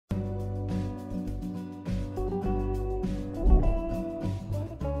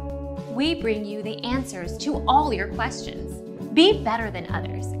we bring you the answers to all your questions. Be better than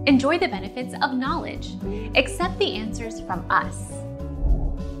others. Enjoy the benefits of knowledge. Accept the answers from us.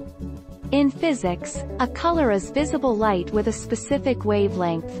 In physics, a color is visible light with a specific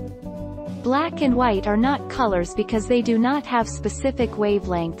wavelength. Black and white are not colors because they do not have specific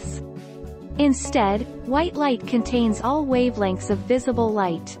wavelengths. Instead, white light contains all wavelengths of visible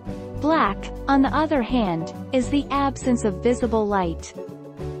light. Black, on the other hand, is the absence of visible light.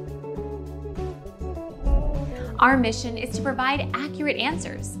 Our mission is to provide accurate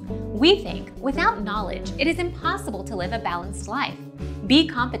answers. We think without knowledge, it is impossible to live a balanced life. Be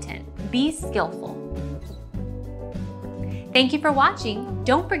competent, be skillful. Thank you for watching.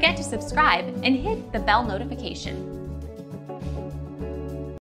 Don't forget to subscribe and hit the bell notification.